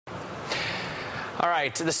All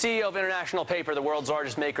right, the CEO of International Paper, the world's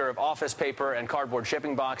largest maker of office paper and cardboard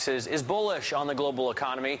shipping boxes, is bullish on the global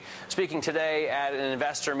economy. Speaking today at an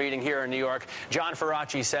investor meeting here in New York, John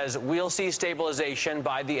Faraci says we'll see stabilization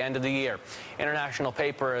by the end of the year. International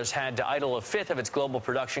Paper has had to idle a fifth of its global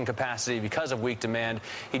production capacity because of weak demand.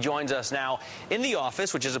 He joins us now in the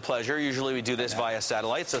office, which is a pleasure. Usually we do this via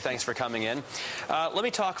satellite, so thanks for coming in. Let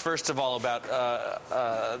me talk first of all about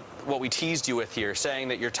what we teased you with here, saying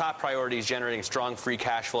that your top priority is generating strong free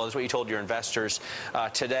cash flow. That's what you told your investors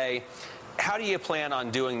today. How do you plan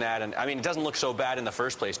on doing that? And I mean, it doesn't look so bad in the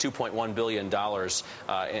first place, $2.1 billion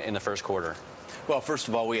in the first quarter. Well, first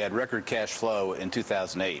of all, we had record cash flow in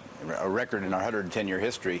 2008, a record in our 110-year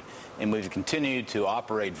history, and we've continued to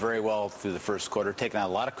operate very well through the first quarter, taking out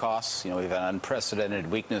a lot of costs. You know, we've had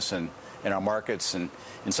unprecedented weakness in our markets, and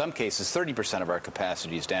in some cases, 30% of our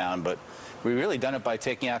capacity is down, but we've really done it by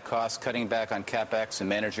taking out costs, cutting back on CapEx, and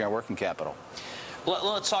managing our working capital.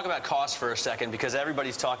 Well, let's talk about costs for a second, because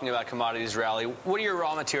everybody's talking about commodities rally. What do your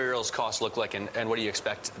raw materials costs look like, and what do you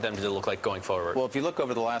expect them to look like going forward? Well, if you look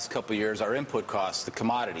over the last couple of years, our input costs, the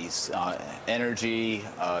commodities, energy,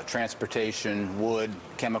 transportation, wood,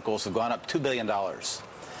 chemicals have gone up $2 billion.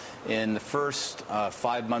 In the first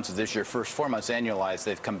 5 months of this year, first 4 months annualized,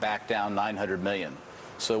 they've come back down $900 million.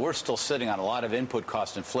 So we're still sitting on a lot of input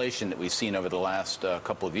cost inflation that we've seen over the last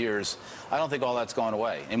couple of years. I don't think all that's gone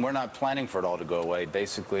away, and we're not planning for it all to go away.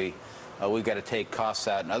 Basically, we've got to take costs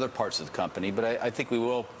out in other parts of the company, but I think we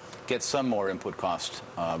will get some more input cost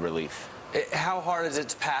relief. How hard is it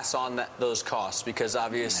to pass on those costs? Because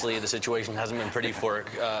obviously the situation hasn't been pretty for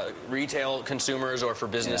retail consumers or for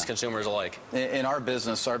business consumers alike. In our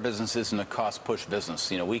business isn't a cost-push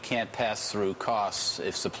business. You know, we can't pass through costs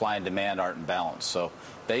if supply and demand aren't in balance. So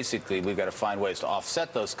basically, we've got to find ways to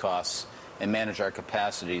offset those costs and manage our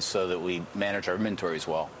capacity so that we manage our inventories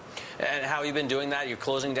well. And how have you been doing that? You're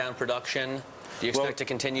closing down production. Do you expect to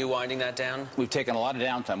continue winding that down? We've taken a lot of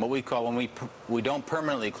downtime. What we call, when we don't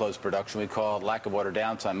permanently close production, we call lack of water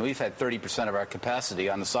downtime. We've had 30% of our capacity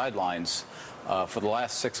on the sidelines for the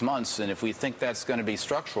last 6 months, and if we think that's going to be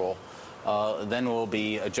structural, then we'll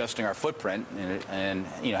be adjusting our footprint and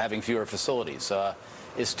you know, having fewer facilities.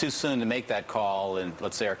 It's too soon to make that call in,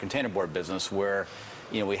 let's say, our containerboard business, where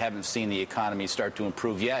you know, we haven't seen the economy start to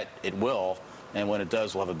improve yet. It will. And when it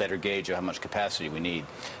does, we'll have a better gauge of how much capacity we need.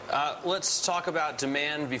 Let's talk about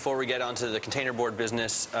demand before we get onto the containerboard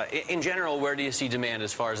business. In general, where do you see demand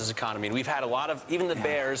as far as this economy? And we've had a lot of, even the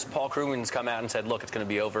bears, Paul Krugman's come out and said, look, it's going to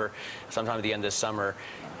be over sometime at the end of this summer.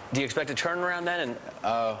 Do you expect a turnaround then?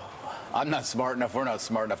 I'm not smart enough, we're not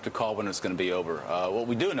smart enough to call when it's going to be over. What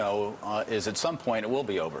we do know is at some point it will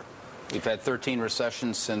be over. We've had 13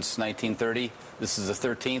 recessions since 1930. This is the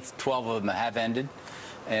 13th. 12 of them have ended.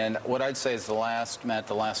 And what I'd say is the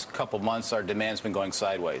last couple months, our demand's been going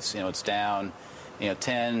sideways. You know, it's down,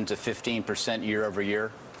 10 to 15% year over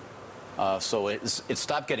year. So it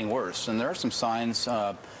stopped getting worse. And there are some signs.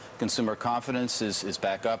 Consumer confidence is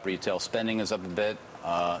back up. Retail spending is up a bit.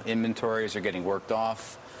 Inventories are getting worked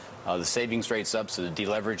off. The savings rate's up, so the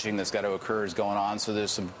deleveraging that's got to occur is going on. So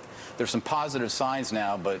there's some positive signs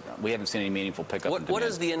now, but we haven't seen any meaningful pickup in demand. What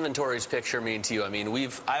does the inventories picture mean to you? I mean,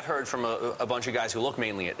 I've heard from a bunch of guys who look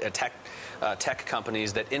mainly at tech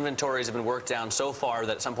companies that inventories have been worked down so far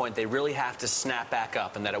that at some point they really have to snap back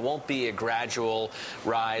up, and that it won't be a gradual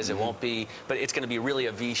rise. It won't be, but it's going to be really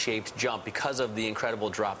a V-shaped jump because of the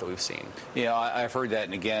incredible drop that we've seen. Yeah, I've heard that,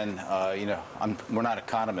 and again, we're not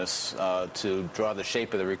economists to draw the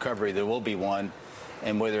shape of the recovery. There will be one.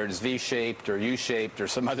 And whether it's V-shaped or U-shaped or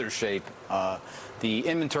some other shape, the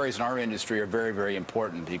inventories in our industry are very, very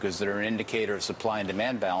important because they're an indicator of supply and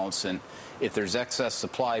demand balance. And if there's excess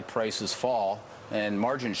supply, prices fall and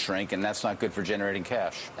margins shrink, and that's not good for generating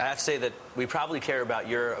cash. I have to say that we probably care about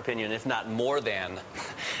your opinion, if not more than,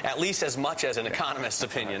 at least as much as an economist's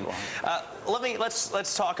opinion.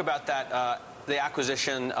 Let's talk about that. The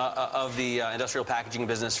acquisition of the industrial packaging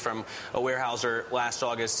business from a Weyerhaeuser last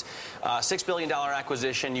August. $6 billion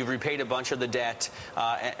acquisition. You've repaid a bunch of the debt,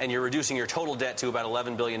 and you're reducing your total debt to about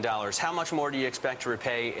 $11 billion. How much more do you expect to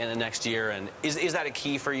repay in the next year? And is that a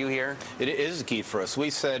key for you here? It is a key for us.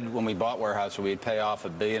 We said when we bought Weyerhaeuser we'd pay off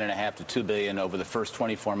 $1.5 billion to $2 billion over the first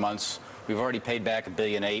 24 months. We've already paid back $1.8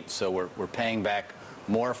 billion, so we're paying back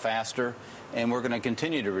more faster. And we're going to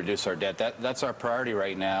continue to reduce our debt. That's our priority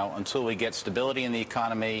right now until we get stability in the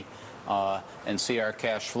economy and see our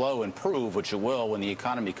cash flow improve, which it will when the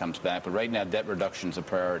economy comes back. But right now, debt reduction is a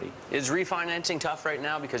priority. Is refinancing tough right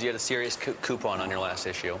now because you had a serious coupon on your last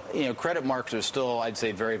issue? You know, credit markets are still, I'd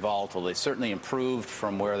say, very volatile. They certainly improved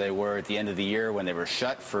from where they were at the end of the year when they were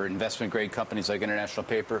shut for investment-grade companies like International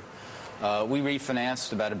Paper. We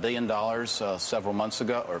refinanced about $1 billion several months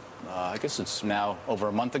ago, or I guess it's now over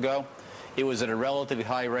a month ago. It was at a relatively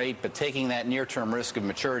high rate, but taking that near-term risk of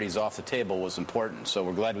maturities off the table was important, so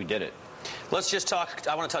we're glad we did it. Let's just talk.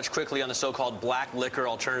 I want to touch quickly on the so-called black liquor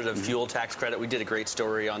alternative fuel tax credit. We did a great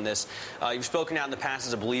story on this. You've spoken out in the past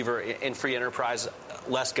as a believer in free enterprise.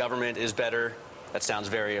 Less government is better. That sounds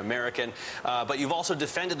very American. But you've also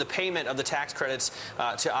defended the payment of the tax credits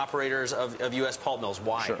to operators of U.S. pulp mills.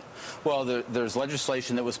 Why? Sure. Well, there's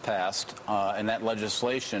legislation that was passed, and that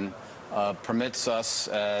legislation permits us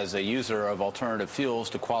as a user of alternative fuels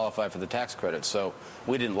to qualify for the tax credit. So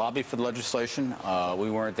we didn't lobby for the legislation.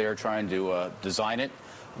 We weren't there trying to design it,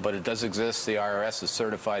 but it does exist. The IRS has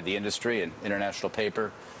certified the industry and international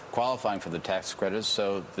paper qualifying for the tax credits,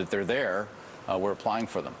 so that they're there. We're applying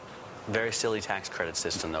for them. Very silly tax credit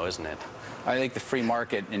system, though, isn't it? I think the free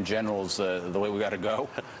market in general is the way we got to go.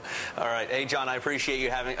 All right. Hey, John, I appreciate you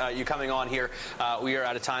having you coming on here. We are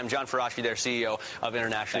out of time. John Faraci, their CEO of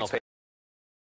International Paper.